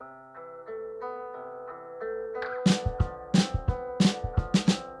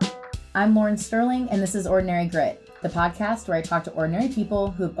I'm Lauren Sterling, and this is Ordinary Grit, the podcast where I talk to ordinary people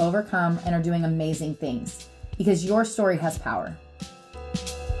who've overcome and are doing amazing things, because your story has power.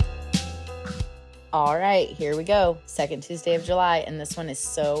 All right, here we go. Second Tuesday of July, and this one is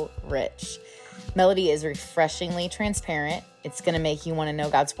so rich. Melodie is refreshingly transparent. It's going to make you want to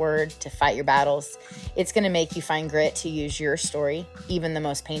know God's word, to fight your battles. It's going to make you find grit to use your story, even the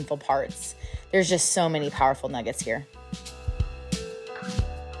most painful parts. There's just so many powerful nuggets here.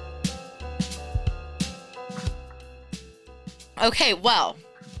 Okay, well,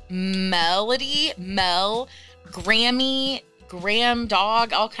 Melodie, Mel, Grammy, Graham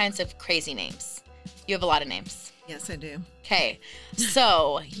Dog, all kinds of crazy names. You have a lot of names. Yes, I do. Okay,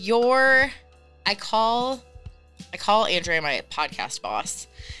 so I call Andrea my podcast boss.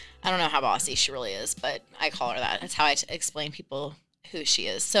 I don't know how bossy she really is, but I call her that. That's how I explain people who she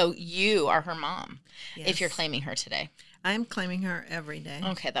is. So you are her mom, Yes. if you're claiming her today. I'm claiming her every day.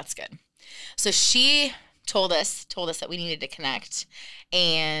 Okay, that's good. So she told us that we needed to connect,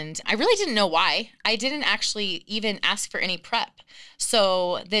 and I really didn't know why. I didn't actually even ask for any prep.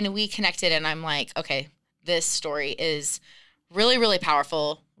 So then we connected, and I'm like, okay, this story is really, really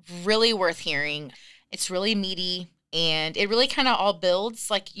powerful, really worth hearing. It's really meaty, and it really kind of all builds.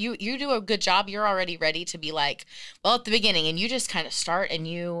 Like you do a good job. You're already ready to be like, well, at the beginning, and you just kind of start, and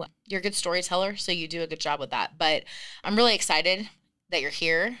you're a good storyteller, so you do a good job with that. But I'm really excited that you're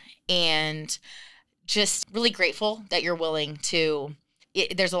here, and just really grateful that you're willing to.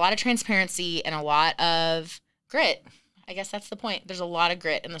 There's a lot of transparency and a lot of grit. I guess that's the point. There's a lot of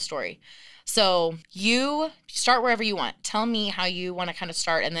grit in the story. So you start wherever you want. Tell me how you want to kind of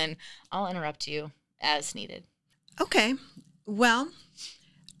start, and then I'll interrupt you as needed. Okay. Well,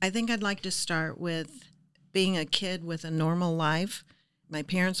 I think I'd like to start with being a kid with a normal life. My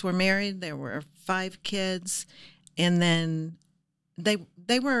parents were married. There were 5 kids. And then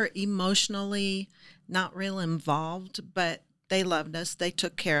they were emotionally not real involved, but they loved us. They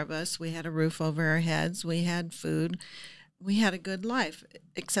took care of us. We had a roof over our heads. We had food. We had a good life,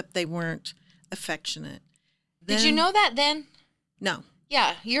 except they weren't affectionate. Did you know that then? No.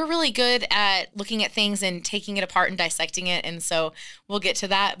 Yeah, you're really good at looking at things and taking it apart and dissecting it, and so we'll get to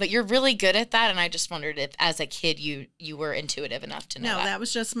that. But you're really good at that, and I just wondered if, as a kid, you were intuitive enough to know that. No, that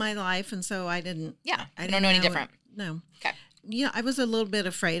was just my life, and so I didn't. Yeah, I don't know any different. No. Okay. I was a little bit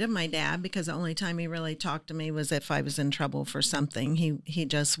afraid of my dad because the only time he really talked to me was if I was in trouble for something. He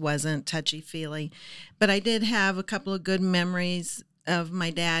just wasn't touchy-feely. But I did have a couple of good memories of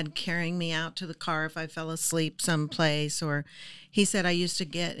my dad carrying me out to the car if I fell asleep someplace, or he said I used to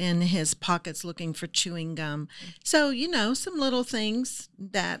get in his pockets looking for chewing gum. So, some little things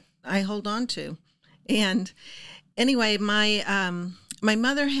that I hold on to. And anyway, my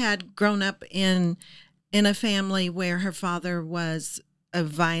mother had grown up in a family where her father was a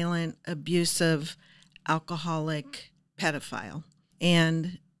violent, abusive, alcoholic pedophile.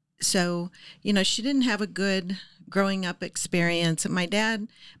 And so, she didn't have a good growing up experience. My dad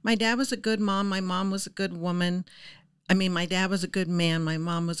was a good mom. My mom was a good woman. My dad was a good man. My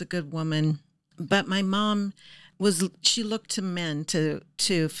mom was a good woman. But my mom she looked to men to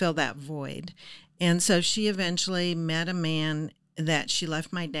fill that void. And so she eventually met a man that she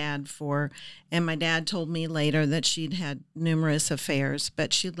left my dad for, and my dad told me later that she'd had numerous affairs,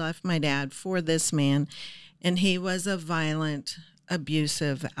 but she left my dad for this man, and he was a violent,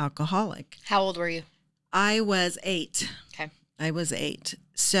 abusive alcoholic. How old were you? I was 8. Okay. I was 8.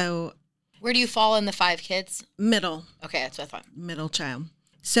 So where do you fall in the 5 kids? Middle. Okay, that's what I thought. Middle child.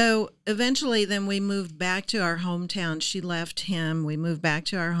 So eventually then we moved back to our hometown. She left him. We moved back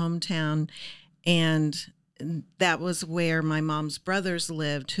to our hometown, and that was where my mom's brothers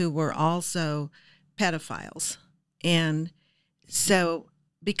lived, who were also pedophiles. And so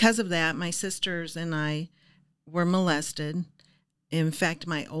because of that, my sisters and I were molested. In fact,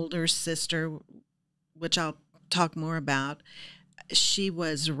 my older sister, which I'll talk more about, she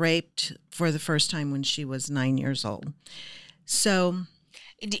was raped for the first time when she was 9 years old. So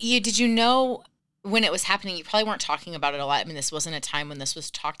did you know when it was happening? You probably weren't talking about it a lot. This wasn't a time when this was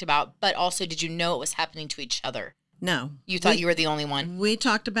talked about, but also, did you know it was happening to each other? No. You thought you were the only one? We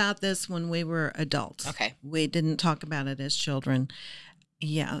talked about this when we were adults. Okay. We didn't talk about it as children.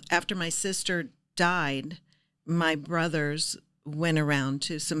 Yeah. After my sister died, my brothers went around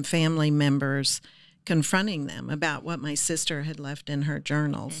to some family members confronting them about what my sister had left in her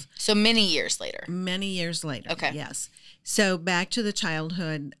journals. So many years later. Many years later. Okay. Yes. So back to the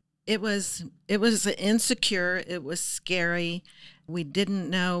childhood. It was insecure. It was scary. We didn't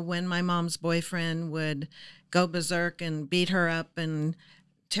know when my mom's boyfriend would go berserk and beat her up and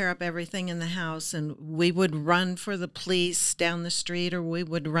tear up everything in the house, and we would run for the police down the street, or we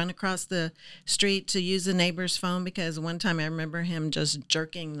would run across the street to use the neighbor's phone, because one time I remember him just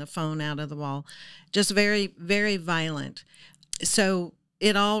jerking the phone out of the wall. Just very, very violent. So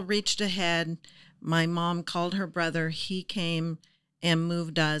it all reached a head. My mom called her brother. He came and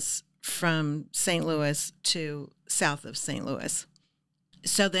moved us from St. Louis to south of St. Louis.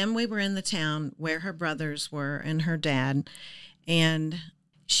 So then we were in the town where her brothers were and her dad, and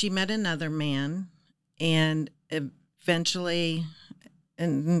she met another man, and eventually,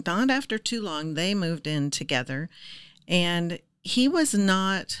 and not after too long, they moved in together. And he was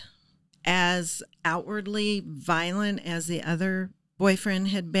not as outwardly violent as the other boyfriend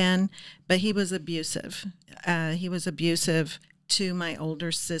had been, but he was abusive. He was abusive to my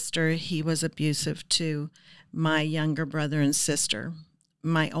older sister. He was abusive to my younger brother and sister.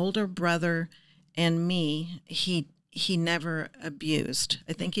 My older brother and me, he never abused.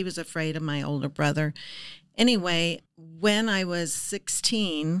 I think he was afraid of my older brother. Anyway, when I was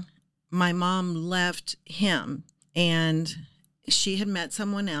 16, my mom left him, and she had met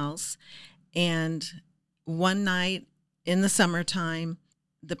someone else. And one night in the summertime,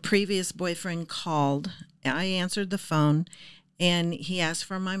 the previous boyfriend called. I answered the phone, and he asked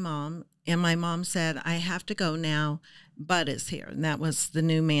for my mom. And my mom said, I have to go now. Bud is here. And that was the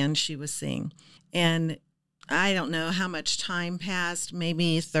new man she was seeing. And I don't know how much time passed,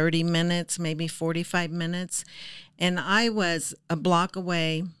 maybe 30 minutes, maybe 45 minutes. And I was a block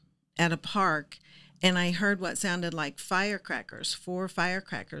away at a park, and I heard what sounded like firecrackers, 4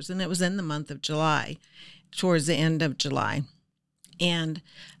 firecrackers. And it was in the month of July, towards the end of July. And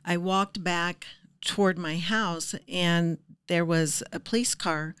I walked back toward my house, and there was a police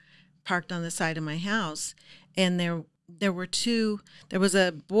car parked on the side of my house. And there was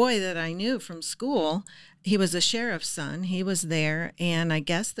a boy that I knew from school. He was a sheriff's son. He was there, and I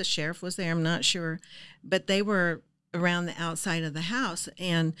guess the sheriff was there. I'm not sure, but they were around the outside of the house,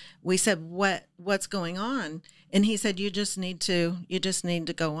 and we said, what's going on? And he said, you just need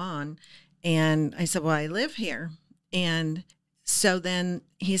to go on. And I said, well, I live here. And so then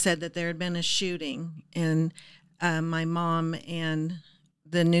he said that there had been a shooting, and my mom and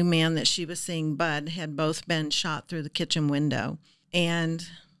the new man that she was seeing, Bud, had both been shot through the kitchen window. And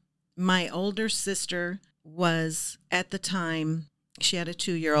my older sister was, at the time, she had a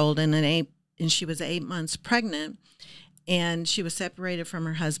 2-year-old and she was 8 months pregnant, and she was separated from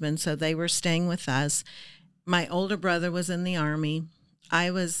her husband, so they were staying with us. My older brother was in the Army.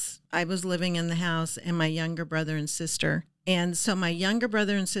 I was living in the house, and my younger brother and sister. And so my younger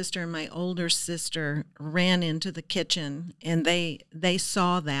brother and sister and my older sister ran into the kitchen, and they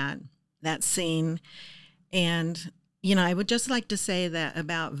saw that scene. And, I would just like to say that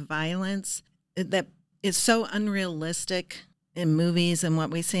about violence, that it's so unrealistic in movies and what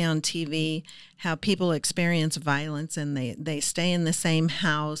we see on TV, how people experience violence, and they stay in the same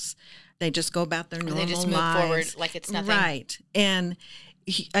house. They just go about their normal lives. They just move forward like it's nothing. Right. And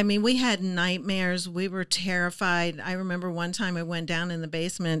we had nightmares. We were terrified. I remember one time I went down in the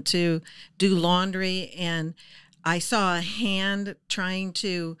basement to do laundry, and I saw a hand trying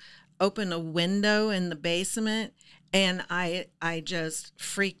to open a window in the basement, and I just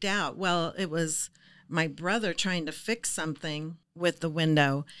freaked out. Well, it was my brother trying to fix something with the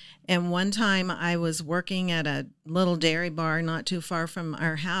window. And one time I was working at a little dairy bar not too far from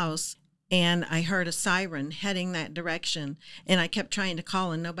our house, and I heard a siren heading that direction, and I kept trying to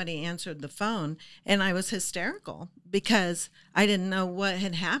call, and nobody answered the phone, and I was hysterical because I didn't know what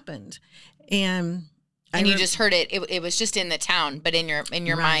had happened. And you just heard it. It was just in the town, but in your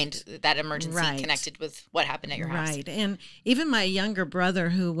Right. mind, that emergency Right. connected with what happened at your house. Right. And even my younger brother,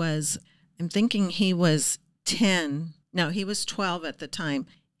 who was, I'm thinking he was 10. No, he was 12 at the time.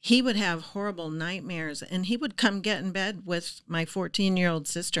 He would have horrible nightmares, and he would come get in bed with my 14-year-old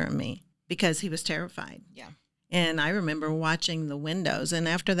sister and me because he was terrified. Yeah. And I remember watching the windows, and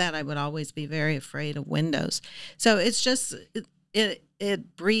after that I would always be very afraid of windows. So it's just,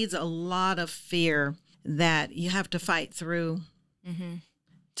 it breeds a lot of fear that you have to fight through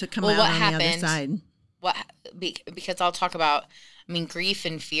to come out on the other side. Because I'll talk about, grief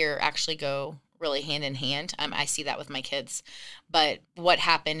and fear actually go really hand in hand. I see that with my kids. But what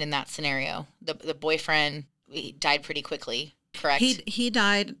happened in that scenario? The boyfriend, he died pretty quickly, correct? He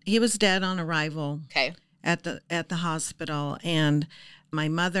died. He was dead on arrival. Okay. At the hospital, and my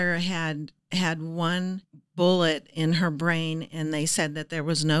mother had one bullet in her brain, and they said that there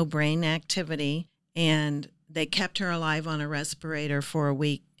was no brain activity, and they kept her alive on a respirator for a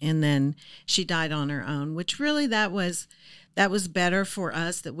week, and then she died on her own, which really that was better for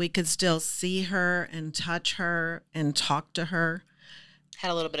us, that we could still see her and touch her and talk to her.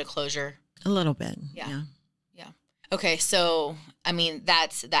 Had a little bit of closure. A little bit. Yeah. Yeah. Yeah. Okay. So, I mean,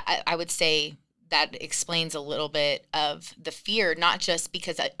 that's that. I would say that explains a little bit of the fear, not just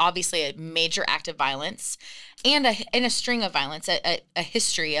because obviously a major act of violence and a string of violence, a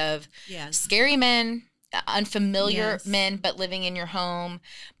history of Yes. scary men, unfamiliar Yes. men, but living in your home,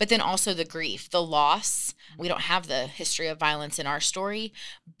 but then also the grief, the loss. We don't have the history of violence in our story,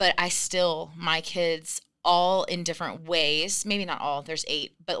 but my kids all in different ways, maybe not all, there's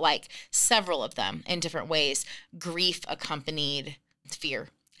 8, but like several of them in different ways, grief accompanied fear.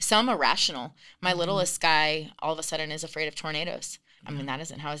 Some irrational. My littlest guy all of a sudden is afraid of tornadoes. I mean, that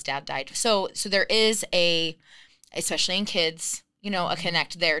isn't how his dad died. So there is especially in kids, a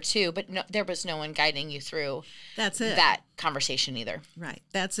connect there too, but no, there was no one guiding you through That's it. that conversation either. Right.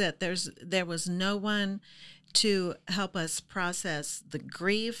 That's it. There was no one to help us process the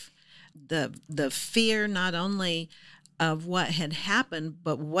grief, the fear, not only of what had happened,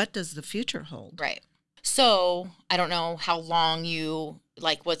 but what does the future hold? Right. So I don't know how long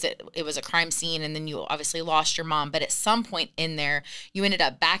it was a crime scene and then you obviously lost your mom, but at some point in there, you ended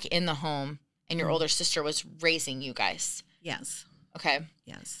up back in the home and your older sister was raising you guys. Yes. Okay.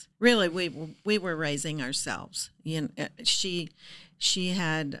 Yes. Really, we were raising ourselves. She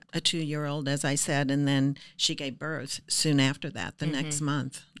had a 2-year-old, as I said, and then she gave birth soon after that, the next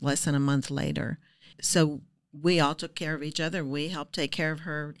month, less than a month later. So we all took care of each other. We helped take care of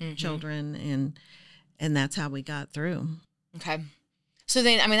her children, and that's how we got through. Okay. So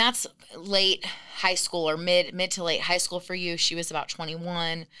then, I mean, that's late high school or mid to late high school for you. She was about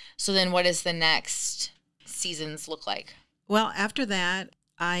 21. So then what does the next seasons look like? Well, after that,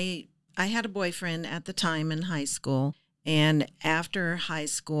 I had a boyfriend at the time in high school. And after high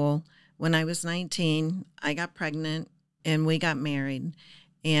school, when I was 19, I got pregnant and we got married.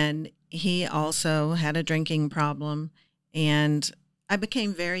 And he also had a drinking problem. And I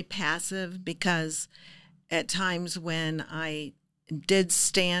became very passive because at times when I did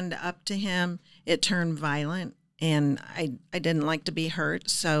stand up to him, it turned violent and I didn't like to be hurt.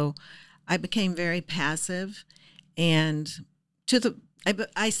 So I became very passive. And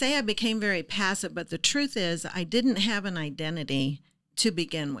I say I became very passive, but the truth is I didn't have an identity to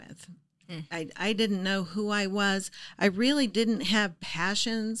begin with. I didn't know who I was. I really didn't have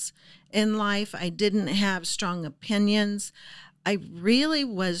passions in life. I didn't have strong opinions. I really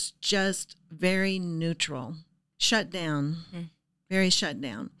was just very neutral, shut down, very shut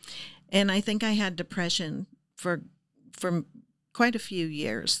down. And I think I had depression for quite a few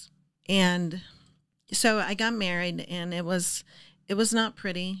years. And so I got married, and it was not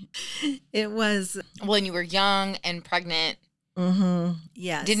pretty. It was... Well, and you were young and pregnant. Mm-hmm.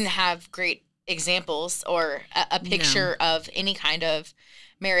 Yes. Didn't have great examples or a picture of any kind of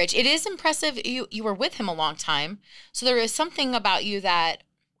marriage. It is impressive. You were with him a long time. So there is something about you that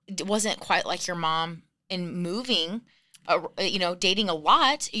wasn't quite like your mom in moving, dating a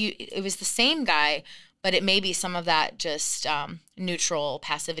lot. It was the same guy, but it may be some of that just neutral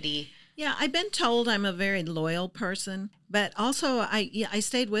passivity. Yeah, I've been told I'm a very loyal person, but also I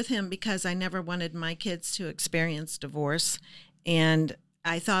stayed with him because I never wanted my kids to experience divorce, and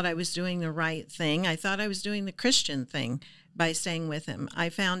I thought I was doing the right thing. I thought I was doing the Christian thing by staying with him. I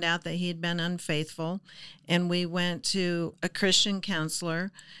found out that he had been unfaithful, and we went to a Christian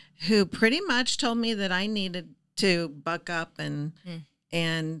counselor who pretty much told me that I needed to buck up and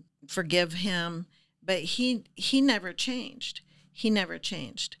forgive him, but he never changed. He never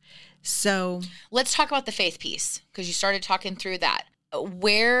changed. So let's talk about the faith piece, because you started talking through that.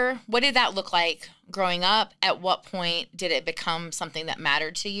 What did that look like growing up? At what point did it become something that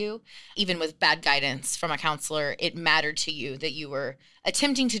mattered to you? Even with bad guidance from a counselor, it mattered to you that you were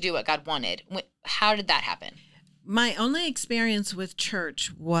attempting to do what God wanted. How did that happen? My only experience with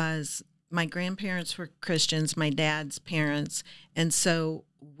church was my grandparents were Christians, my dad's parents, and so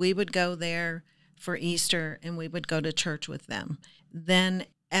we would go there for Easter and we would go to church with them. Then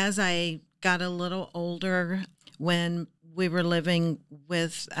as I got a little older, when we were living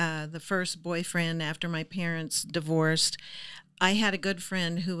with the first boyfriend after my parents divorced, I had a good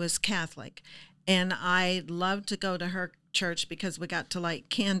friend who was Catholic, and I loved to go to her church because we got to light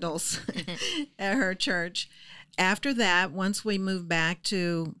candles at her church. After that, once we moved back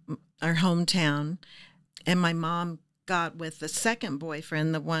to our hometown, and my mom got with the second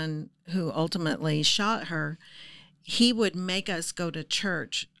boyfriend, the one who ultimately shot her, he would make us go to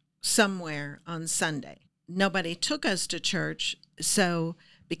church somewhere on Sunday. Nobody took us to church, so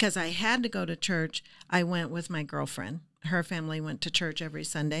because I had to go to church, I went with my girlfriend. Her family went to church every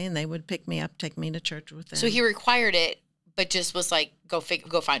Sunday, and they would pick me up, take me to church with them. So he required it, but just was like, go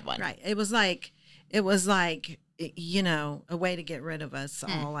find one. Right. It was like a way to get rid of us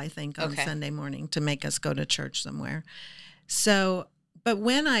all, I think, on Okay. Sunday morning to make us go to church somewhere. So, but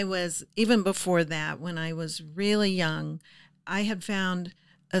when I was, even before that, when I was really young, I had found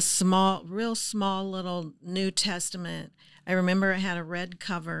a real small little New Testament. I remember it had a red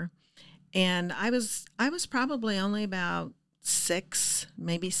cover, and I was probably only about 6,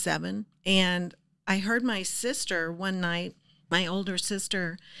 maybe 7, and I heard my sister one night, my older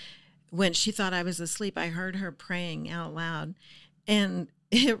sister, when she thought I was asleep, I heard her praying out loud, and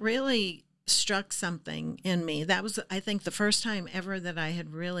it really struck something in me. That was, I think, the first time ever that I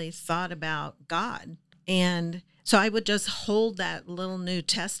had really thought about God. And so I would just hold that little New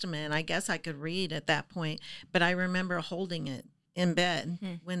Testament. I guess I could read at that point, but I remember holding it in bed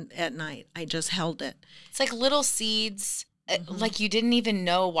when at night. I just held it. It's like little seeds, Mm-hmm. like you didn't even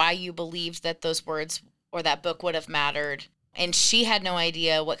know why you believed that those words or that book would have mattered. And she had no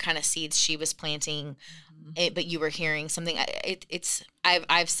idea what kind of seeds she was planting, but you were hearing something.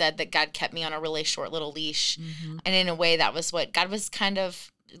 I've said that God kept me on a really short little leash, Mm-hmm. and in a way, that was what God was kind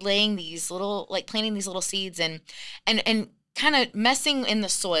of laying these little, like planting these little seeds and kind of messing in the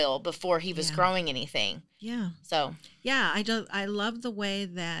soil before He was Yeah. growing anything. Yeah. So Yeah, I love the way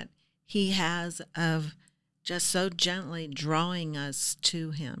that he has of just so gently drawing us to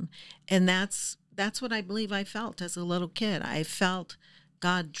him. And that's what I believe I felt as a little kid. I felt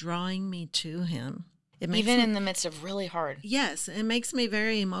God drawing me to him. It makes even me, in the midst of really hard, yes, it makes me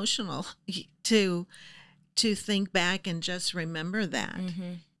very emotional to think back and just remember that.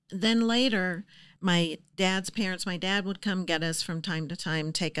 Then later, my dad's parents, my dad would come get us from time to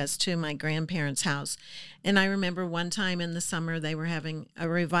time, take us to my grandparents' house. And I remember one time in the summer, they were having a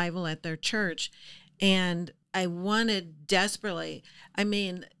revival at their church. And I wanted desperately, I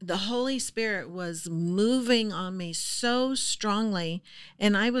mean, the Holy Spirit was moving on me so strongly.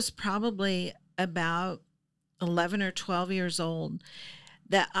 And I was probably about 11 or 12 years old,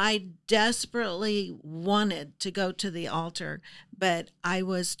 that I desperately wanted to go to the altar, but I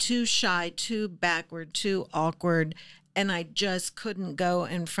was too shy, too backward, too awkward, and I just couldn't go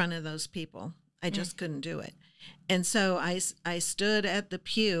in front of those people. I just couldn't do it. And so I stood at the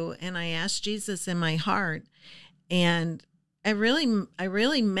pew and I asked Jesus in my heart, and I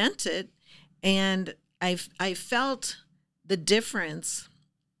really meant it, and I felt the difference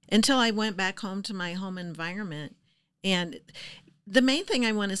until I went back home to my home environment. And the main thing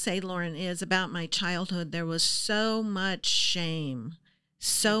I want to say, Lauren, is about my childhood, there was so much shame.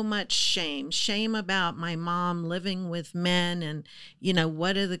 Shame about my mom living with men, and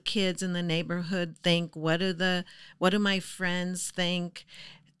what do the kids in the neighborhood think? What do my friends think?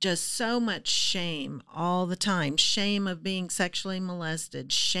 Just so much shame all the time. Shame of being sexually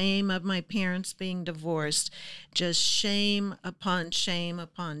molested, shame of my parents being divorced, just shame upon shame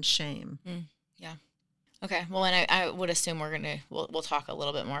upon shame. Yeah. Okay. Well, and I would assume we'll talk a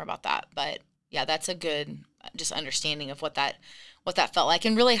little bit more about that, but yeah, that's a good just understanding of what that felt like,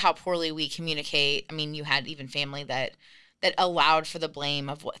 and really how poorly we communicate. I mean, you had even family that allowed for the blame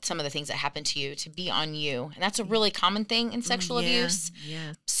of what some of the things that happened to you to be on you, and that's a really common thing in sexual abuse.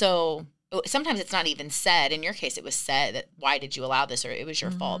 Yeah. So sometimes it's not even said. In your case, it was said that why did you allow this, or it was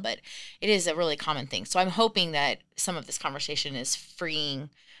your fault, but it is a really common thing. So I'm hoping that some of this conversation is freeing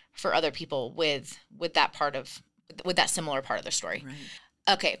for other people with that similar part of their story.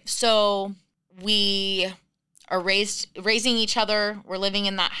 Right. Okay, so we are raising each other. We're living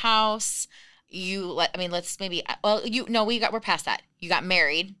in that house. Let's maybe. Well, we're past that. You got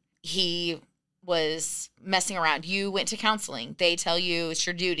married. He was messing around. You went to counseling. They tell you it's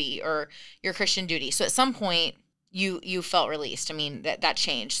your duty or your Christian duty. So at some point, you felt released. I mean, that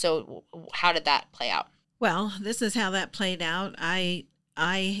changed. So how did that play out? Well, this is how that played out.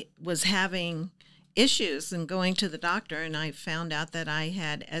 I was having issues and going to the doctor, and I found out that I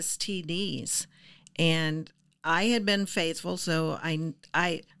had STDs, and I had been faithful. So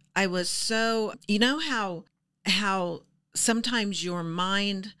I was so, how sometimes your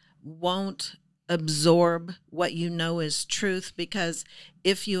mind won't absorb what you know is truth, because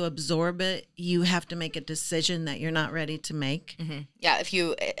if you absorb it, you have to make a decision that you're not ready to make. Yeah, if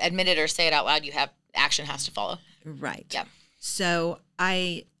you admit it or say it out loud, action has to follow. Right. Yeah. So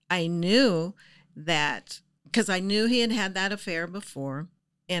I knew that, because I knew he had that affair before,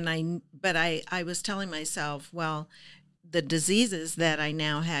 and I was telling myself, well, the diseases that I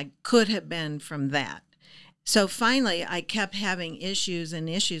now had could have been from that. So finally, I kept having issues, and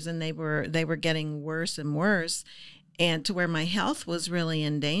they were getting worse and worse. and to where my health was really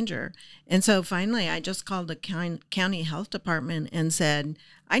in danger. And so finally, I just called the county health department and said,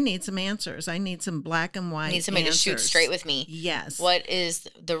 I need some answers. I need some black and white I need somebody answers. to shoot straight with me. Yes. What is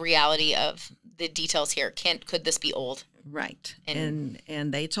the reality of the details here? Could this be old? Right. And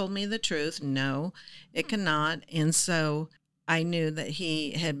they told me the truth. No, it cannot. And so I knew that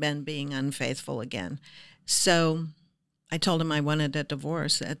he had been being unfaithful again. So I told him I wanted a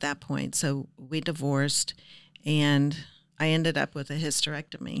divorce at that point. So we divorced, and I ended up with a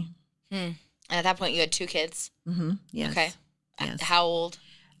hysterectomy. And at that point, you had 2 kids? Mm-hmm. Yes. Okay. Yes. How old?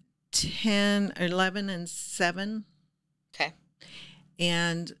 10, 11, and 7. Okay.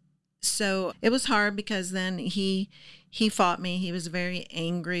 And so it was hard because then he fought me. He was very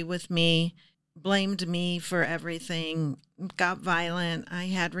angry with me, blamed me for everything, got violent. I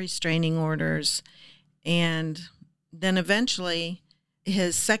had restraining orders. And then eventually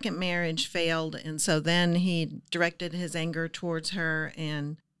his second marriage failed. And so then he directed his anger towards her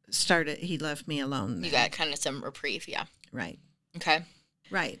and he left me alone. You got kind of some reprieve. Yeah. Right. Okay.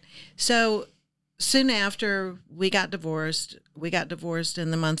 Right. So soon after we got divorced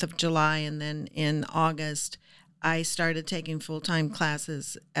in the month of July. And then in August, I started taking full-time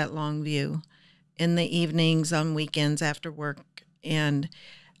classes at Longview in the evenings, on weekends, after work. And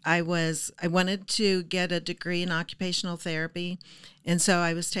I wanted to get a degree in occupational therapy. And so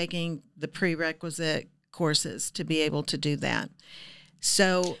I was taking the prerequisite courses to be able to do that.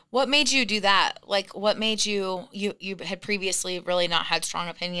 So what made you do that? Like, what made you had previously really not had strong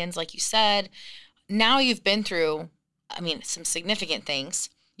opinions, like you said. Now you've been through, some significant things.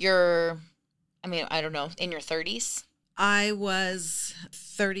 I don't know, in your 30s? I was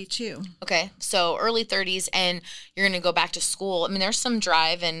 32. Okay, so early 30s, and you're going to go back to school. There's some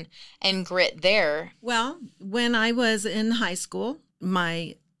drive and grit there. Well, when I was in high school,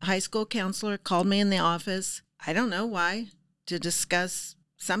 my high school counselor called me in the office. I don't know why, to discuss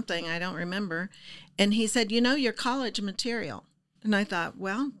something. I don't remember. And he said, you're college material. And I thought,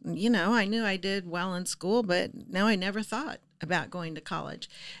 well, I knew I did well in school, but now I never thought about going to college.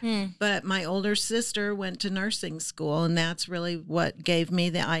 But my older sister went to nursing school, and that's really what gave me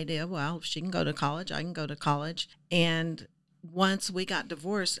the idea, well, if she can go to college, I can go to college. And once we got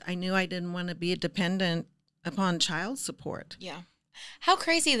divorced, I knew I didn't want to be dependent upon child support. Yeah. How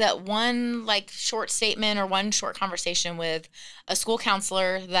crazy that one short statement or one short conversation with a school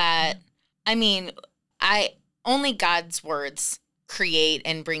counselor that, only God's words create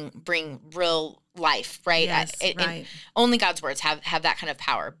and bring real life, right? Yes, right. Only God's words have that kind of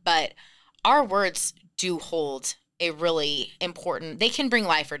power, but our words do hold a really important, they can bring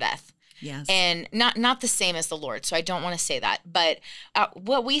life or death. Yes. And not the same as the Lord. So I don't want to say that, but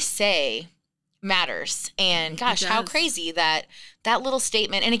what we say matters. And gosh, how crazy that little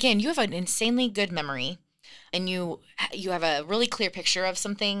statement. And again, you have an insanely good memory, and you have a really clear picture of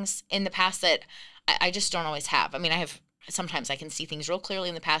some things in the past that I just don't always have. Sometimes I can see things real clearly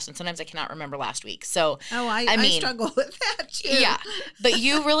in the past, and sometimes I cannot remember last week. So, I struggle with that too. Yeah, but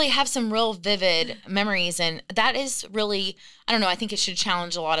you really have some real vivid memories, and that is really, I don't know, I think it should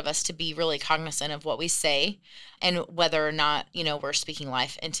challenge a lot of us to be really cognizant of what we say and whether or not, we're speaking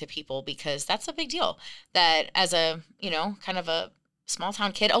life into people, because that's a big deal. That as a, kind of a small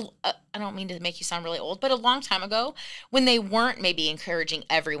town kid, I don't mean to make you sound really old, but a long time ago, when they weren't maybe encouraging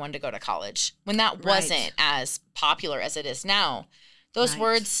everyone to go to college, when that wasn't as popular as it is now, those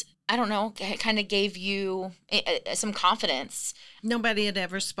words, I don't know, kind of gave you some confidence. Nobody had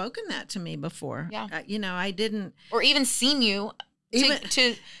ever spoken that to me before. Yeah. I didn't. Or even seen you.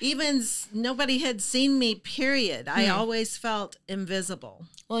 Even nobody had seen me, period. I always felt invisible.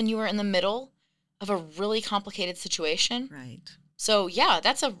 Well, and you were in the middle of a really complicated situation. Right. So, yeah,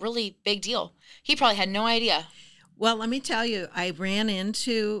 that's a really big deal. He probably had no idea. Well, let me tell you, I ran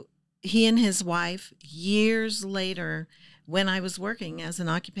into he and his wife years later when I was working as an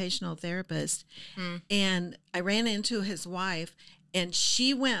occupational therapist. And I ran into his wife, and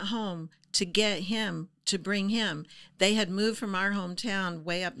she went home to get him, to bring him. They had moved from our hometown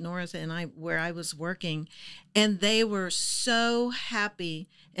way up north where I was working. And they were so happy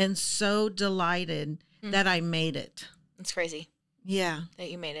and so delighted that I made it. It's crazy. Yeah.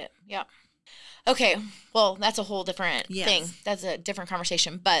 That you made it. Yeah. Okay. Well, that's a whole different thing. That's a different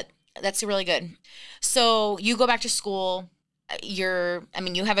conversation, but that's really good. So you go back to school. You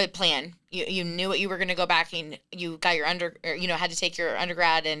have a plan. You knew what you were going to go back, and you got your had to take your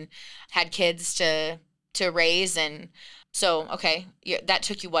undergrad and had kids to raise. And so, okay. That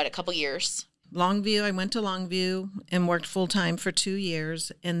took you a couple years? Longview. I went to Longview and worked full time for 2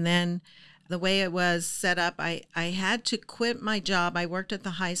 years. And then the way it was set up, I had to quit my job. I worked at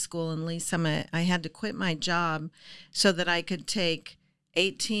the high school in Lee Summit. I had to quit my job so that I could take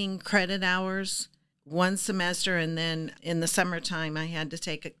 18 credit hours one semester. And then in the summertime, I had to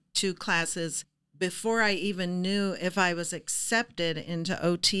take 2 classes. Before I even knew if I was accepted into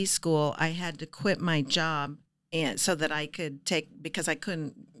OT school, I had to quit my job and so that I could take, because I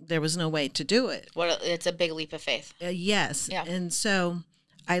couldn't, there was no way to do it. It's a big leap of faith. Yes. Yeah. And so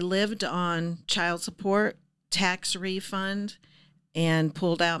I lived on child support, tax refund, and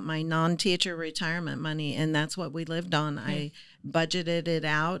pulled out my non-teacher retirement money. And that's what we lived on. I budgeted it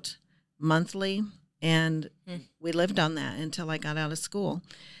out monthly, and we lived on that until I got out of school.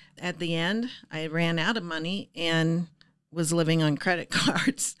 At the end, I ran out of money and was living on credit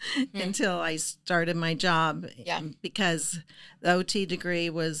cards until I started my job. Yeah. Because the OT degree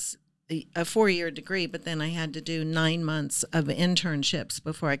was a 4-year degree, but then I had to do 9 months of internships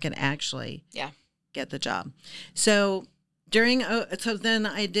before I could actually get the job. So then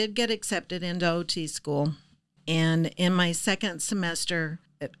I did get accepted into OT school. And in my second semester,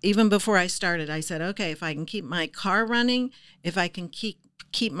 even before I started, I said, okay, if I can keep my car running, if I can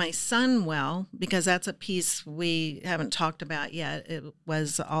keep my son well, because that's a piece we haven't talked about yet. It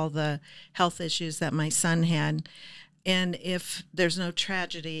was all the health issues that my son had. And if there's no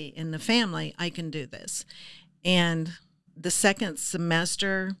tragedy in the family, I can do this. And the second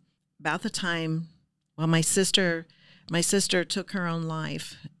semester, about the time, well, my sister took her own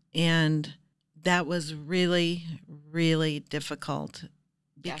life. And that was really, really difficult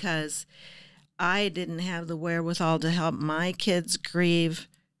because I didn't have the wherewithal to help my kids grieve.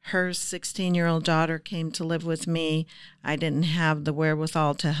 Her 16-year-old daughter came to live with me. I didn't have the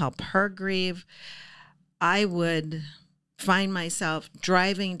wherewithal to help her grieve. I would find myself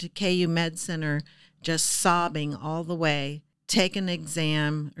driving to KU Med Center, just sobbing all the way, take an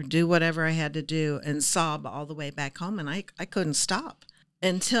exam or do whatever I had to do and sob all the way back home. And I couldn't stop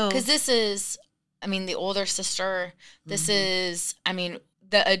until... Because this is, the older sister, this is,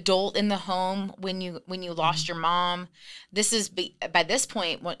 the adult in the home when you lost your mom. This is by this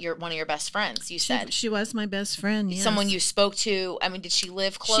point one of your best friends. You said she was my best friend. Yes. Someone you spoke to. Did she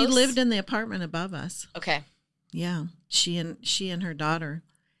live close? She lived in the apartment above us. Okay. Yeah, she and her daughter,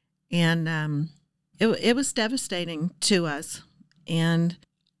 and it was devastating to us. And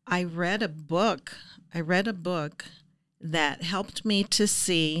I read a book that helped me to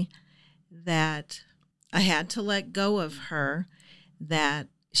see that I had to let go of her, that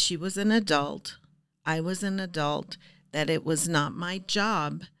she was an adult, I was an adult, that it was not my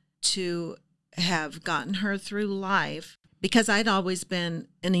job to have gotten her through life, because I'd always been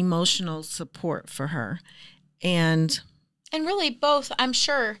an emotional support for her. And really both, I'm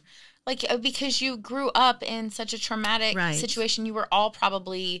sure, because you grew up in such a traumatic situation, you were all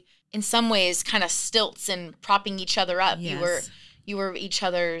probably in some ways kind of stilts and propping each other up. Yes. You were each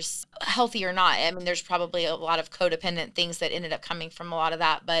other's, healthy or not. There's probably a lot of codependent things that ended up coming from a lot of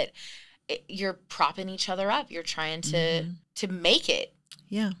that, but you're propping each other up. You're trying to make it.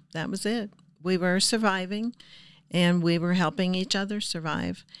 Yeah, that was it. We were surviving, and we were helping each other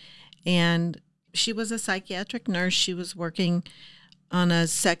survive. And she was a psychiatric nurse. She was working on a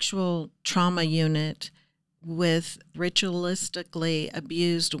sexual trauma unit with ritualistically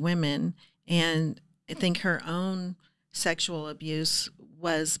abused women. And I think her own sexual abuse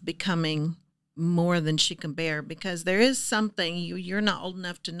was becoming more than she can bear, because there is something, you're not old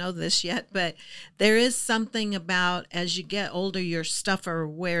enough to know this yet, but there is something about as you get older, your stuffer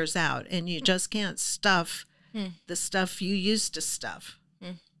wears out and you just can't stuff the stuff you used to stuff.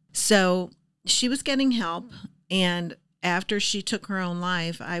 So she was getting help, and after she took her own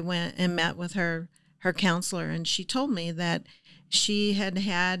life, I went and met with her counselor, and she told me that she had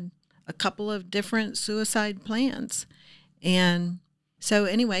had a couple of different suicide plans. And so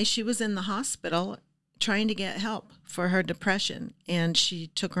anyway, she was in the hospital trying to get help for her depression, and she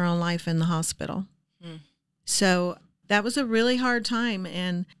took her own life in the hospital. So that was a really hard time,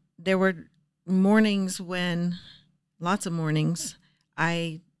 and there were lots of mornings,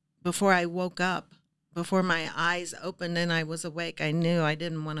 before I woke up, before my eyes opened and I was awake, I knew I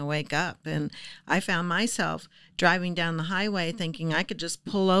didn't want to wake up. And I found myself driving down the highway thinking I could just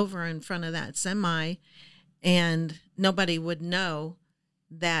pull over in front of that semi and nobody would know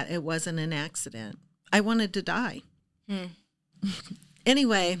that it wasn't an accident. I wanted to die.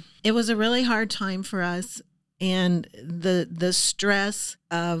 Anyway, it was a really hard time for us. And the stress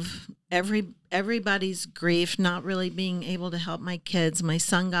of everybody's grief, not really being able to help my kids. My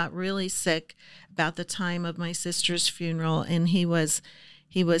son got really sick about the time of my sister's funeral, and he was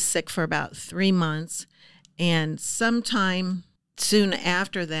sick for about 3 months. And sometime soon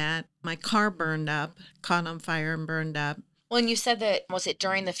after that, My car burned up, caught on fire and burned up. Well, and you said that, was it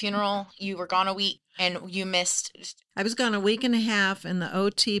during the funeral? You were gone a week and you missed. I was gone a week and a half, and the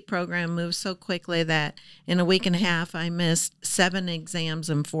OT program moved so quickly that in a week and a half, I missed 7 exams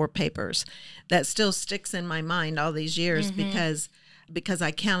and 4 papers. That still sticks in my mind all these years because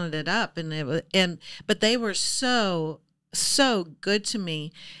I counted it up, and but they were so good to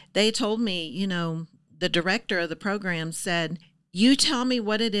me. They told me, the director of the program said, "You tell me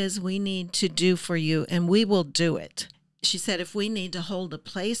what it is we need to do for you, and we will do it." She said, "If we need to hold a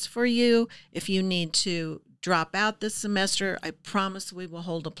place for you, if you need to drop out this semester, I promise we will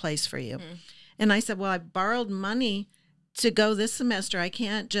hold a place for you." And I said, "Well, I borrowed money to go this semester. I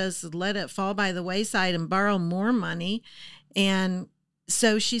can't just let it fall by the wayside and borrow more money." And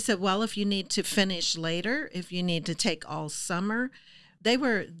so she said, "Well, if you need to finish later, if you need to take all summer." They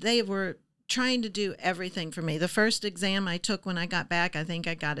were trying to do everything for me. The first exam I took when I got back, I think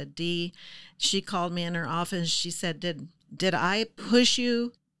I got a D. She called me in her office. She said, did I push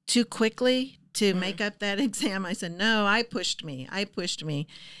you too quickly to make up that exam?" I said, "No, I pushed me.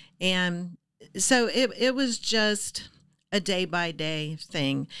 And so it was just a day by day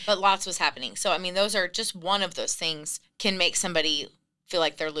thing. But lots was happening. So, I mean, those are just one of those things can make somebody feel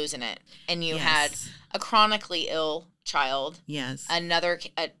like they're losing it. And you had a chronically ill child. Yes. Another,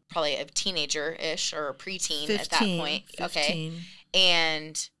 probably a teenager-ish or a preteen 15, at that point. 15. Okay.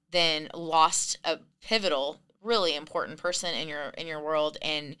 And then lost a pivotal, really important person in your world,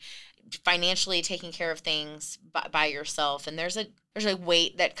 and financially taking care of things by yourself. And there's a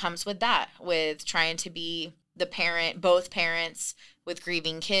weight that comes with that, with trying to be the parent, both parents, with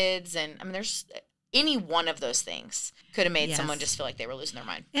grieving kids. And I mean, there's any one of those things could have made someone just feel like they were losing their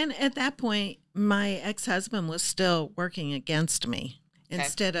mind. And at that point, my ex-husband was still working against me. Okay.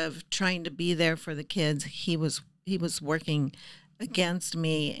 Instead of trying to be there for the kids, he was working against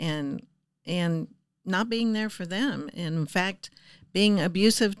me and not being there for them. And in fact, being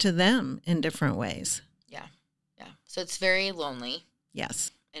abusive to them in different ways. Yeah. Yeah. So it's very lonely.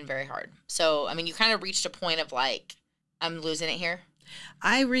 Yes. And very hard. So, I mean, you kind of reached a point of like, I'm losing it here.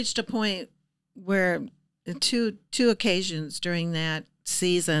 I reached a point where two occasions during that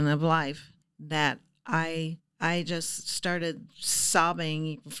season of life that I just started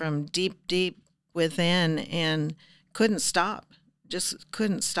sobbing from deep within and couldn't stop. Just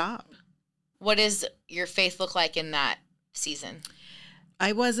couldn't stop. What does your faith look like in that season?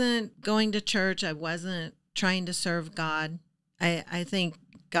 I wasn't going to church. I wasn't trying to serve God. I think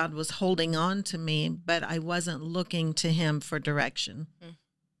God was holding on to me, but I wasn't looking to him for direction.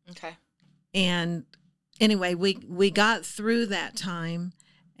 Okay. And anyway, we got through that time,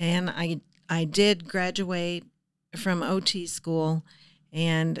 and I did graduate from OT school,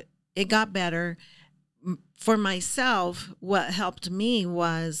 and it got better. For myself, what helped me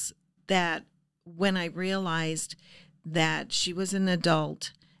was that when I realized that she was an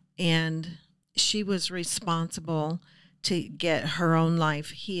adult and she was responsible to get her own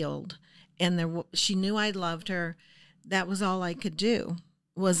life healed, and she knew I loved her, that was all I could do,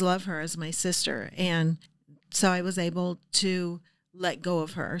 was love her as my sister. And so I was able to let go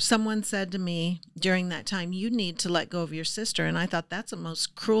of her. Someone said to me during that time, "You need to let go of your sister." And I thought, that's the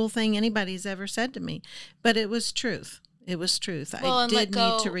most cruel thing anybody's ever said to me. But it was truth. It was truth. Well, I did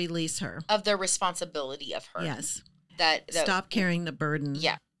need to release her. Of the responsibility of her. Yes. That stop carrying the burden.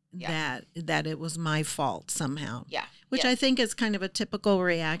 Yeah. That it was my fault somehow. Yeah. Which I think is kind of a typical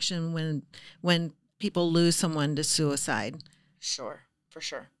reaction when people lose someone to suicide. Sure, for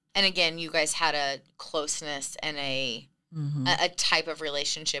sure. And again, you guys had a closeness and a type of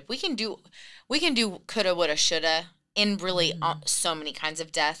relationship. We can do coulda, woulda, shoulda in really so many kinds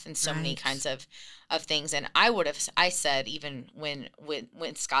of death and so many kinds of things. And I said, even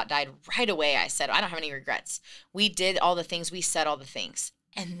when Scott died, right away, I said, I don't have any regrets. We did all the things. We said all the things.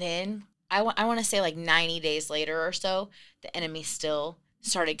 And then I want to say like 90 days later or so, the enemy still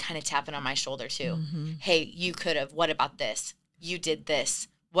started kind of tapping on my shoulder too. Hey, you could have, what about this? You did this.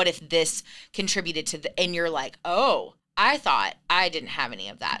 What if this contributed to and you're like, oh, I thought I didn't have any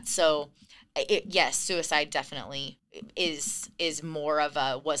of that. So yes, suicide definitely is more of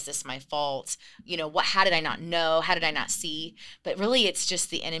a, was this my fault? How did I not know? How did I not see? But really it's just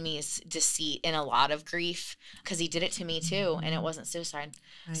the enemy's deceit and a lot of grief, because he did it to me too, and it wasn't suicide.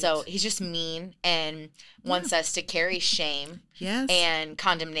 Right. So he's just mean and wants us to carry shame and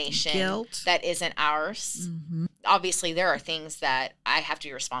condemnation, guilt that isn't ours. Obviously there are things that I have to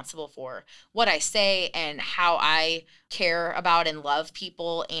be responsible for, what I say and how I care about and love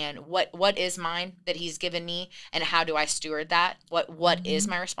people, and what is mine that he's given me, and how do I steward that? What is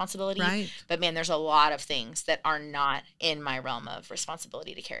my responsibility? Right. But man, there's a lot of things that are not in my realm of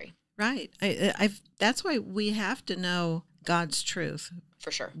responsibility to carry. Right. That's why we have to know God's truth.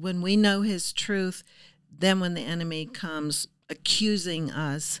 For sure. When we know his truth, then when the enemy comes accusing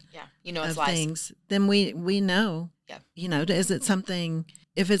us Yeah. It's of lies. things, then we know. Yeah. Is it something,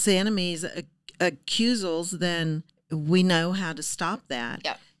 if it's the enemy's accusals, then we know how to stop that.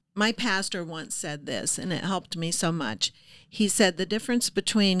 Yeah. My pastor once said this, and it helped me so much. He said the difference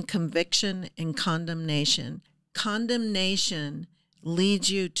between conviction and condemnation leads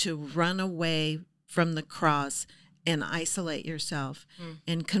you to run away from the cross and isolate yourself.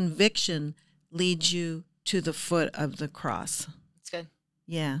 And conviction leads you to the foot of the cross. That's good.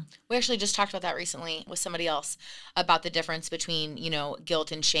 Yeah. We actually just talked about that recently with somebody else about the difference between,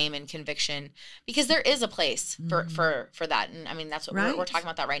 guilt and shame and conviction, because there is a place for that. And I mean, that's what we're talking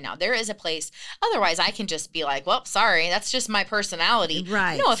about that right now. There is a place. Otherwise, I can just be like, well, sorry, that's just my personality.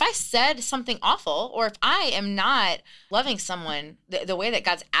 Right. No, if I said something awful, or if I am not loving someone the way that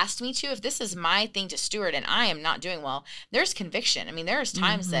God's asked me to, if this is my thing to steward and I am not doing well, there's conviction. I mean, there's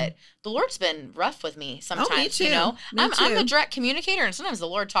times that the Lord's been rough with me sometimes. Me too. I'm a direct communicator, and sometimes the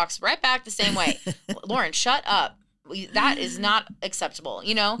Lord talks right back the same way. Lauren, shut up. That is not acceptable,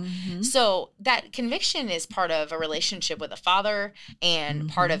 So that conviction is part of a relationship with a father and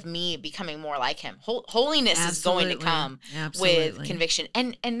part of me becoming more like him. Holiness is going to come with conviction.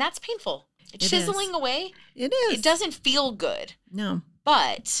 And that's painful. It's chiseling away. It is. It doesn't feel good. No.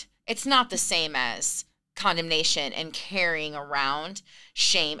 But it's not the same as condemnation and carrying around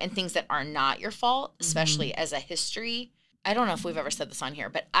shame and things that are not your fault, especially as a history. I don't know if we've ever said this on here,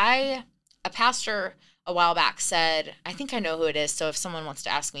 but a pastor a while back said, I think I know who it is, so if someone wants to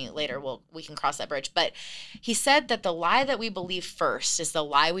ask me later, we can cross that bridge. But he said that the lie that we believe first is the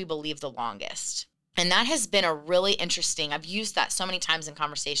lie we believe the longest. And that has been a really interesting, I've used that so many times in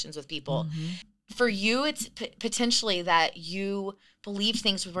conversations with people. For you, it's potentially that you believe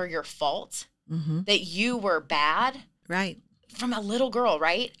things were your fault, that you were bad. Right. From a little girl,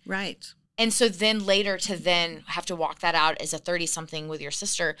 right? Right. And so then later to then have to walk that out as a 30-something with your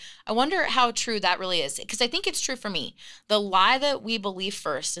sister, I wonder how true that really is. Because I think it's true for me. The lie that we believe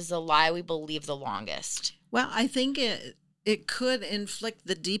first is the lie we believe the longest. Well, I think it could inflict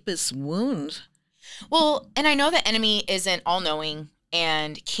the deepest wound. Well, and I know the enemy isn't all-knowing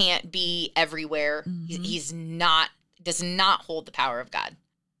and can't be everywhere. He's not, does not hold the power of God.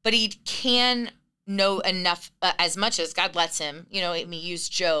 But he can know enough, as much as God lets him. I mean, use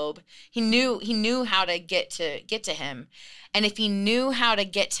Job. He knew how to get to him. And if he knew how to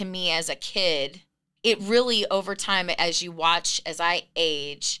get to me as a kid, it really, over time, as you watch, as I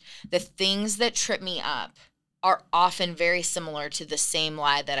age, the things that trip me up are often very similar to the same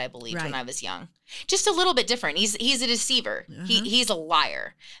lie that I believed when I was young. Just a little bit different. He's a deceiver. He's a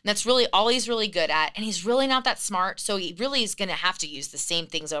liar. And that's really all he's really good at. And he's really not that smart. So he really is going to have to use the same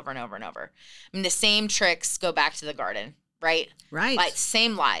things over and over and over. I mean, the same tricks go back to the garden, right? Right. Like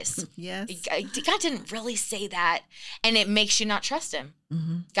same lies. Yes. God didn't really say that. And it makes you not trust him.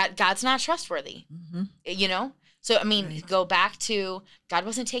 God's not trustworthy, So, I mean, go back to God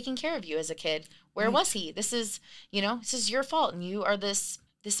wasn't taking care of you as a kid. Where was he? This is your fault. And you are this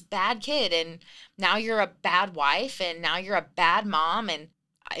bad kid. And now you're a bad wife. And now you're a bad mom. And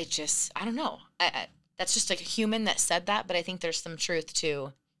I don't know. That's just like a human that said that. But I think there's some truth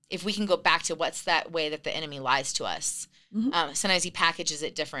to, if we can go back to what's that way that the enemy lies to us. Sometimes he packages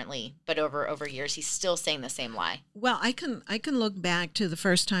it differently, but over years, he's still saying the same lie. Well, I can look back to the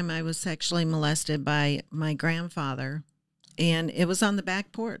first time I was sexually molested by my grandfather. And it was on the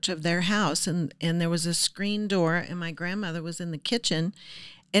back porch of their house, and there was a screen door, and my grandmother was in the kitchen.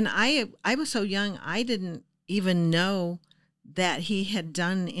 And I was so young, I didn't even know that he had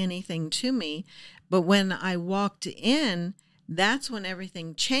done anything to me. But when I walked in, that's when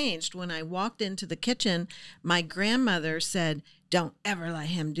everything changed. When I walked into the kitchen, my grandmother said, "Don't ever let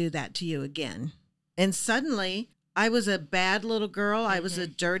him do that to you again." And suddenly, I was a bad little girl. I was a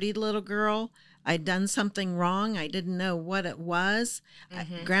dirty little girl. I'd done something wrong. I didn't know what it was.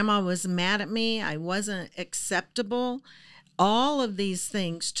 Grandma was mad at me. I wasn't acceptable. All of these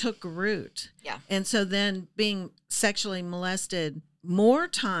things took root. Yeah. And so then being sexually molested more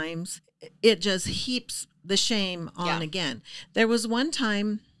times, it just heaps the shame on again. There was one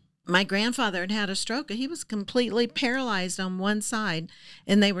time my grandfather had a stroke. He was completely paralyzed on one side,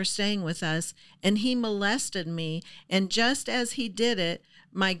 and they were staying with us, and he molested me. And just as he did it,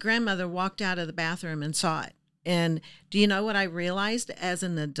 my grandmother walked out of the bathroom and saw it. And do you know what I realized as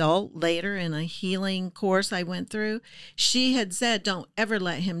an adult later in a healing course I went through? She had said, "Don't ever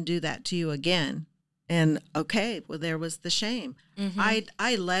let him do that to you again." And okay, well, there was the shame.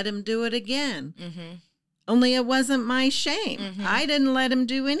 I let him do it again. Only it wasn't my shame. Mm-hmm. I didn't let him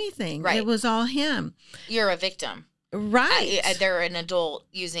do anything. Right. It was all him. You're a victim. Right. They're an adult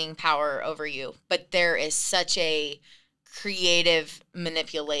using power over you, but there is such a creative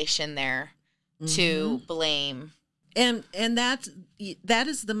manipulation there to blame. And that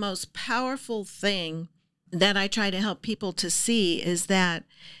is the most powerful thing that I try to help people to see, is that,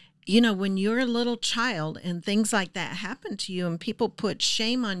 when you're a little child and things like that happen to you and people put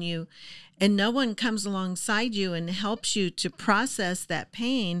shame on you and no one comes alongside you and helps you to process that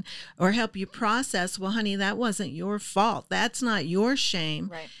pain, or help you process, well, honey, that wasn't your fault, that's not your shame.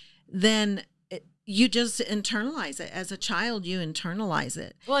 Right. Then you just internalize it. As a child, you internalize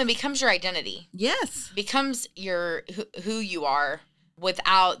it. Well, it becomes your identity. Yes. It becomes who you are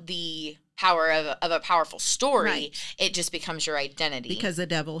without the power of a powerful story. Right. It just becomes your identity. Because the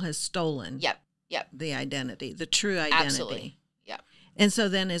devil has stolen Yep. the identity, the true identity. Absolutely. Yep. And so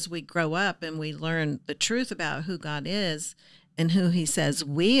then as we grow up and we learn the truth about who God is and who he says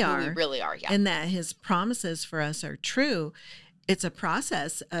we are, Who we really are, yeah. and that his promises for us are true, it's a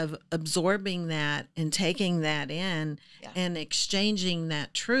process of absorbing that and taking that in, and exchanging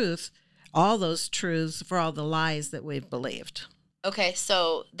that truth, all those truths, for all the lies that we've believed. Okay,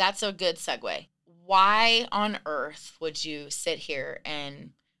 so that's a good segue. Why on earth would you sit here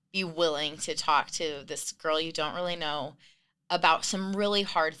and be willing to talk to this girl you don't really know about some really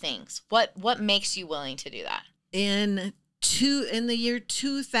hard things? What makes you willing to do that? In the year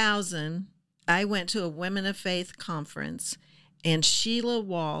 2000, I went to a Women of Faith conference, and Sheila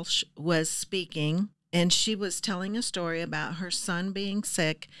Walsh was speaking, and she was telling a story about her son being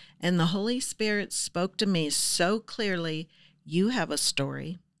sick, and the Holy Spirit spoke to me so clearly, you have a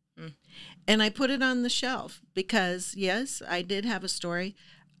story. And I put it on the shelf because, yes, I did have a story.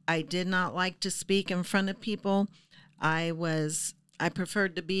 I did not like to speak in front of people. I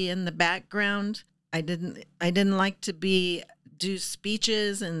preferred to be in the background. I didn't like to do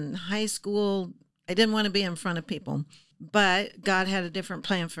speeches in high school. I didn't want to be in front of people. But God had a different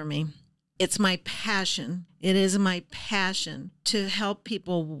plan for me. It's my passion. It is my passion to help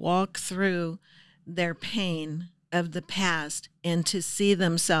people walk through their pain of the past and to see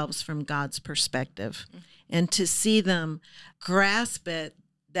themselves from God's perspective, and to see them grasp it,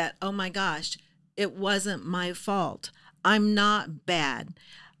 that, oh my gosh, it wasn't my fault. I'm not bad.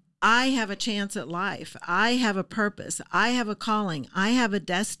 I have a chance at life. I have a purpose. I have a calling. I have a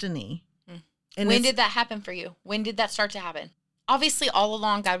destiny. And when did that happen for you? When did that start to happen? Obviously, all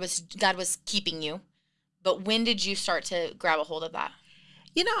along, God was keeping you. But when did you start to grab a hold of that?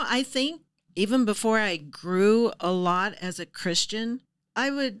 I think even before I grew a lot as a Christian, I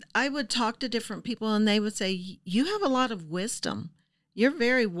would talk to different people and they would say, you have a lot of wisdom. You're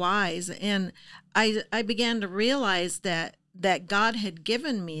very wise. And I began to realize that God had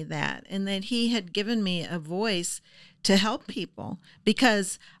given me that, and that he had given me a voice to help people,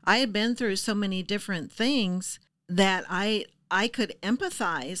 because I had been through so many different things that I could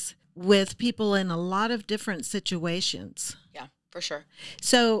empathize with people in a lot of different situations. Yeah, for sure.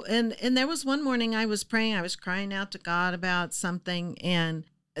 So, and there was one morning I was praying, I was crying out to God about something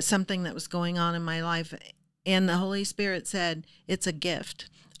that was going on in my life. And the Holy Spirit said, it's a gift.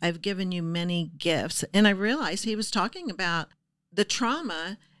 I've given you many gifts. And I realized he was talking about the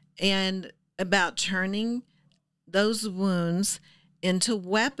trauma and about turning those wounds into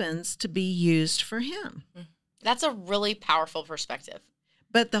weapons to be used for him. That's a really powerful perspective.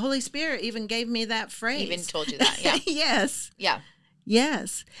 But the Holy Spirit even gave me that phrase. Even told you that, yeah. Yes. Yeah.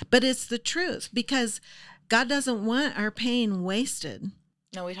 Yes. But it's the truth, because God doesn't want our pain wasted.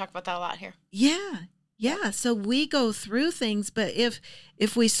 No, we talk about that a lot here. Yeah. Yeah. So we go through things, but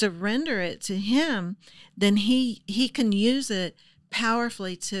if we surrender it to him, then he can use it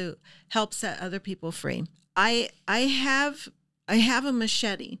powerfully to help set other people free. I have a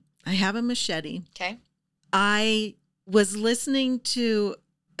machete. I have a machete. Okay. I was listening to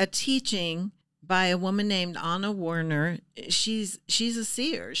a teaching by a woman named Anna Warner. She's a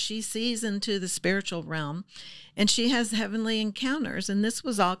seer. She sees into the spiritual realm, and she has heavenly encounters. And this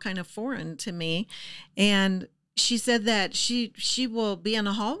was all kind of foreign to me. And she said that she will be in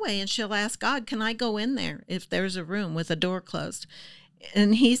a hallway and she'll ask God, can I go in there if there's a room with a door closed?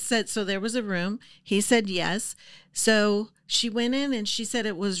 And he said, so there was a room. He said, yes. So she went in and she said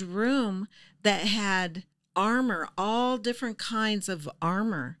it was room that had armor, all different kinds of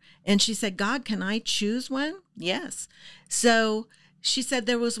armor. And she said, God, can I choose one? Yes. So she said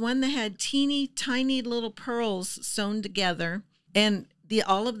there was one that had teeny tiny little pearls sewn together, and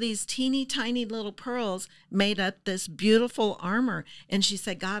all of these teeny tiny little pearls made up this beautiful armor. And she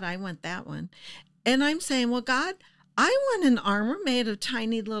said, God, I want that one. And I'm saying, well, God, I want an armor made of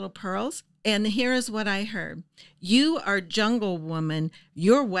tiny little pearls. And here is what I heard. You are jungle woman.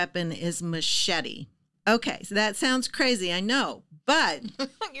 Your weapon is machete. Okay, so that sounds crazy, I know, but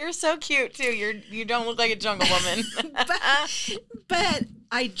You're so cute too. You don't look like a jungle woman. but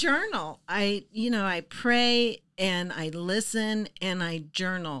I journal. I pray and I listen and I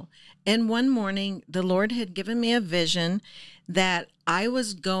journal. And one morning, the Lord had given me a vision that I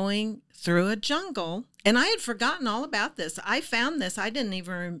was going through a jungle, and I had forgotten all about this. I found this. I didn't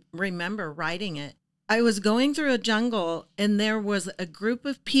even remember writing it. I was going through a jungle, and there was a group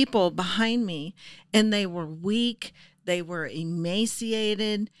of people behind me, and they were weak, they were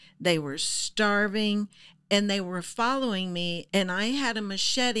emaciated, they were starving, and they were following me, and I had a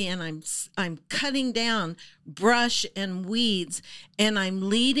machete, and I'm cutting down brush and weeds, and I'm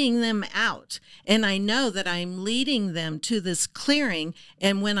leading them out. And I know that I'm leading them to this clearing,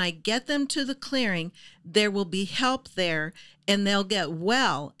 and when I get them to the clearing, there will be help there, and they'll get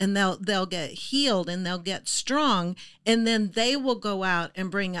well, and they'll get healed, and they'll get strong, and then they will go out and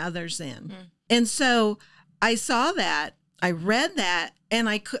bring others in. Mm. And so I saw that, I read that, and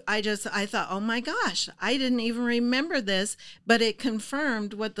I thought, oh my gosh, I didn't even remember this, but it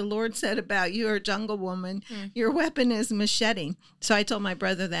confirmed what the Lord said about you, are a jungle woman. Mm. Your weapon is machete. So I told my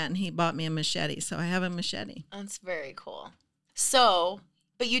brother that, and he bought me a machete. So I have a machete. That's very cool. So,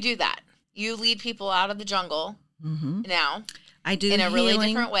 but you do that. You lead people out of the jungle now. I do in a healing, really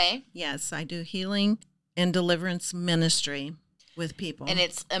different way. Yes, I do healing and deliverance ministry with people. And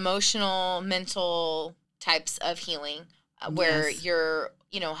it's emotional, mental types of healing. Where you're,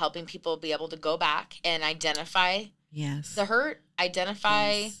 helping people be able to go back and identify the hurt,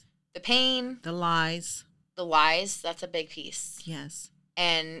 identify the pain, the lies. That's a big piece. Yes.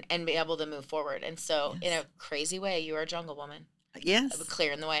 And be able to move forward. And so in a crazy way, you are a jungle woman. Yes.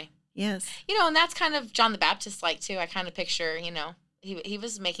 Clearing the way. Yes. And that's kind of John the Baptist like too. I kind of picture, he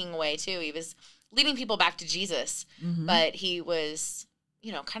was making a way too. He was leading people back to Jesus, but he was,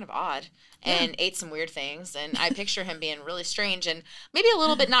 kind of odd and ate some weird things. And I picture him being really strange and maybe a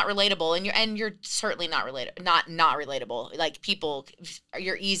little bit not relatable. And you're certainly not relatable. Like people,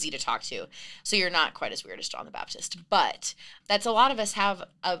 you're easy to talk to. So you're not quite as weird as John the Baptist, but that's a lot of us have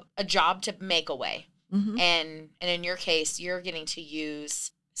a job to make a way. And in your case, you're getting to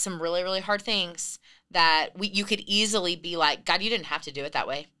use some really, really hard things that you could easily be like, God, you didn't have to do it that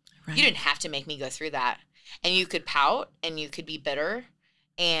way. Right. You didn't have to make me go through that. And you could pout and you could be bitter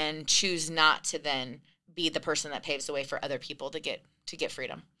and choose not to then be the person that paves the way for other people to get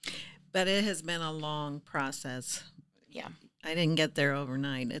freedom. But it has been a long process. Yeah. I didn't get there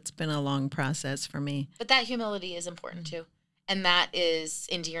overnight. It's been a long process for me. But that humility is important too. And that is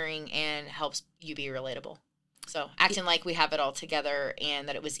endearing and helps you be relatable. So acting like we have it all together and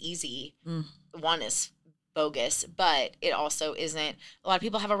that it was easy, one is bogus, but it also isn't. A lot of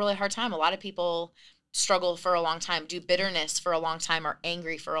people have a really hard time. A lot of people struggle for a long time, do bitterness for a long time, are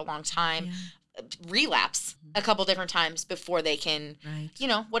angry for a long time, relapse a couple different times before they can,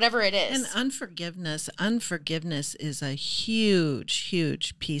 whatever it is. And unforgiveness is a huge,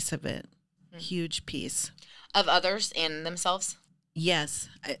 huge piece of it. Huge piece. Of others and themselves? Yes.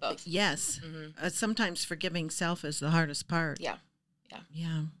 Both. Yes. Sometimes forgiving self is the hardest part. Yeah.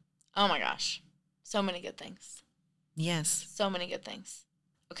 Yeah. Oh my gosh. So many good things. Yes. So many good things.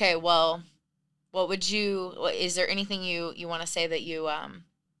 Okay, well, is there anything you want to say that you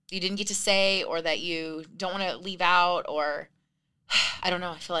didn't get to say or that you don't want to leave out or, I don't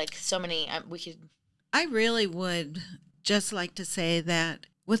know, I feel like so many, I really would just like to say that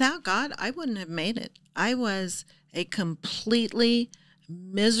without God, I wouldn't have made it. I was a completely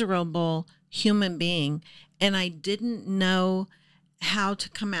miserable human being, and I didn't know how to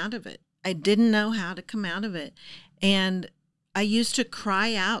come out of it. And I used to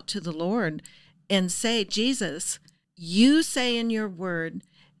cry out to the Lord and say, Jesus, you say in your word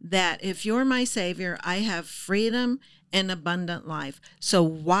that if you're my Savior, I have freedom and abundant life. So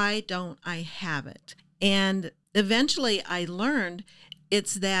why don't I have it? And eventually I learned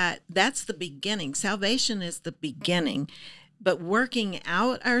that's the beginning. Salvation is the beginning. But working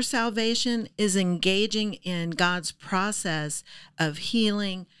out our salvation is engaging in God's process of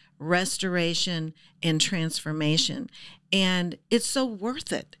healing, restoration, and transformation. And it's so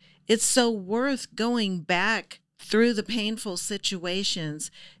worth it. It's so worth going back through the painful situations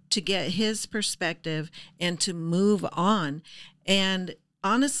to get his perspective and to move on. And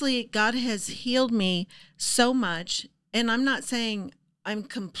honestly, God has healed me so much. And I'm not saying I'm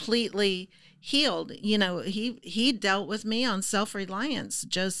completely healed. He dealt with me on self-reliance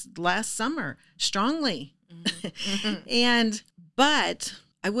just last summer strongly. But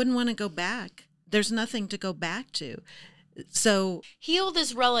I wouldn't want to go back. There's nothing to go back to. So healed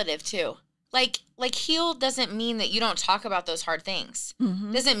is relative too. Like healed doesn't mean that you don't talk about those hard things.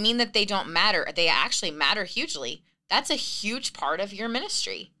 Mm-hmm. Doesn't mean that they don't matter. They actually matter hugely. That's a huge part of your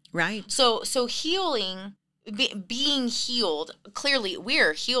ministry. Right. So healing, being healed, clearly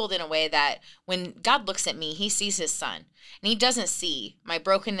we're healed in a way that when God looks at me, he sees his son and he doesn't see my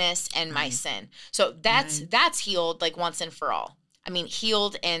brokenness and my sin. So that's healed like once and for all. I mean,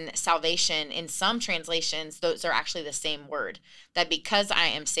 healed and salvation, in some translations, those are actually the same word, that because I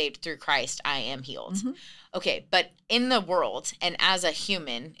am saved through Christ, I am healed. Mm-hmm. Okay, but in the world and as a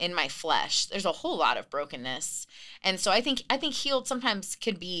human in my flesh, there's a whole lot of brokenness. And so I think healed sometimes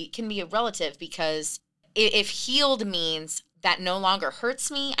can be a relative, because if healed means that no longer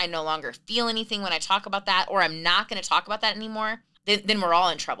hurts me, I no longer feel anything when I talk about that, or I'm not going to talk about that anymore, then we're all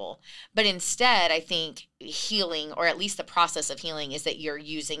in trouble. But instead, I think healing, or at least the process of healing, is that you're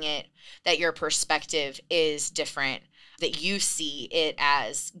using it, that your perspective is different, that you see it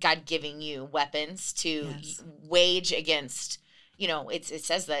as God giving you weapons to wage against. It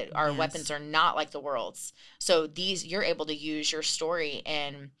says that our weapons are not like the world's. So you're able to use your story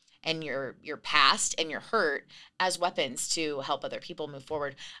and your past and your hurt as weapons to help other people move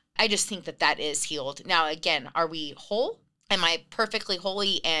forward. I just think that is healed. Now, again, are we whole? Am I perfectly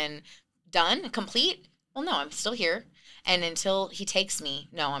holy and done, complete? Well, no, I'm still here. And until he takes me,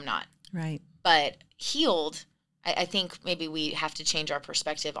 no, I'm not. Right. But healed, I think maybe we have to change our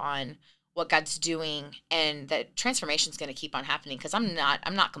perspective on what God's doing, and that transformation is going to keep on happening, because I'm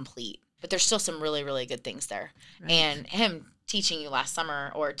not complete, but there's still some really, really good things there. Right. And him teaching you last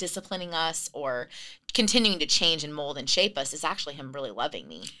summer, or disciplining us, or continuing to change and mold and shape us, is actually him really loving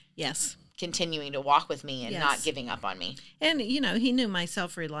me. Yes. Continuing to walk with me and not giving up on me. And, he knew my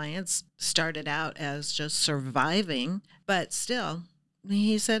self-reliance started out as just surviving, but still,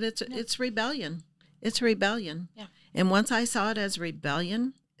 he said it's rebellion. It's rebellion. Yeah. And once I saw it as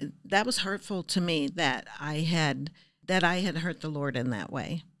rebellion, that was hurtful to me, that I had hurt the Lord in that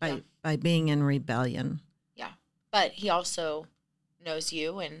way by being in rebellion. Yeah. But he also knows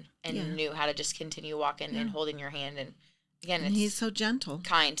you and knew how to just continue walking and holding your hand. And again, he's so gentle.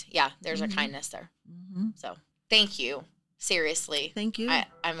 Kind. Yeah, there's a kindness there. Mm-hmm. So thank you. Seriously. Thank you.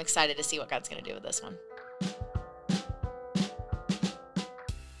 I'm excited to see what God's going to do with this one.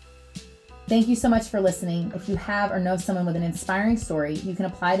 Thank you so much for listening. If you have or know someone with an inspiring story, you can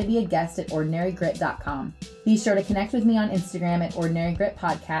apply to be a guest at ordinarygrit.com. Be sure to connect with me on Instagram at Ordinary Grit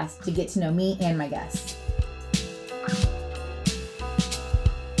Podcast to get to know me and my guests.